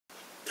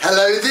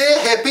Hello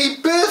there,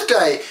 happy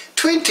birthday!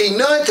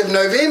 29th of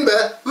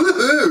November,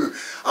 woohoo!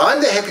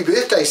 I'm the Happy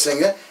Birthday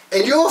Singer,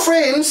 and your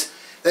friends,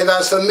 they've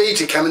asked for me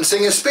to come and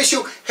sing a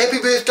special happy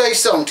birthday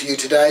song to you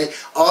today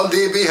on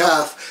their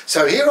behalf.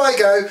 So here I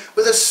go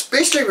with a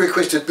specially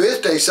requested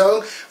birthday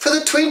song for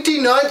the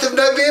 29th of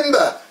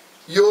November,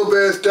 your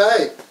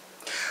birthday.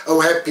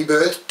 Oh, happy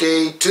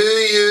birthday to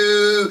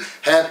you,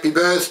 happy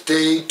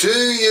birthday to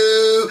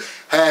you,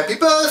 happy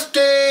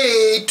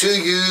birthday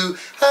to you,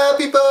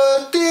 happy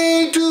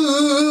birthday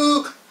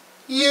to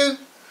you.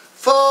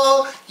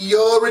 For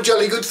you're a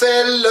jolly good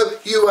fellow,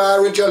 you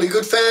are a jolly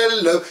good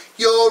fellow,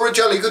 you're a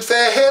jolly good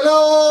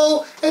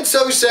fellow, and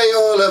so say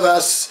all of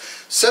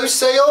us, so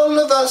say all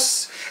of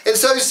us, and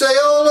so say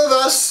all of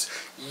us.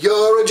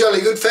 You're a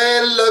jolly good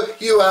fellow,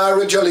 you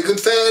are a jolly good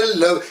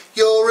fellow,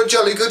 you're a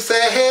jolly good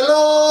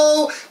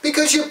fellow,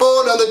 because you're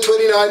born on the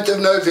 29th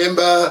of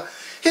November.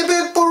 Hip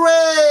hip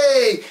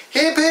hooray,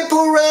 hip hip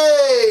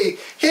hooray,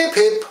 hip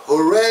hip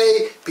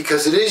hooray,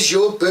 because it is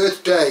your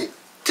birthday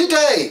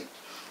today.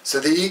 So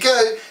there you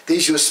go,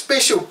 there's your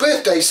special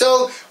birthday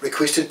song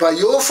requested by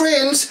your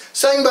friends,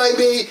 sung by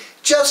me,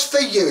 just for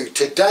you,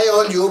 today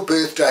on your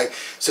birthday.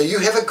 So you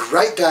have a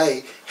great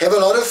day, have a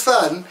lot of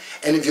fun,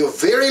 and if you're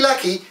very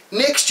lucky,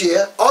 next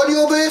year, on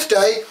your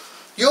birthday,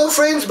 your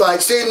friends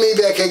might send me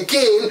back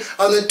again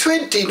on the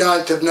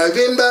 29th of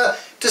November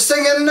to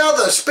sing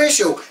another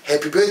special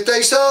happy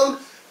birthday song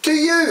to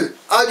you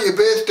on your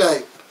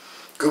birthday.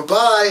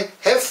 Goodbye,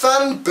 have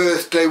fun,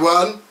 birthday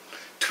one.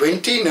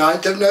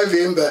 29th of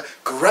November,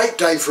 great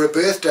day for a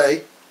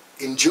birthday.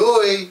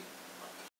 Enjoy!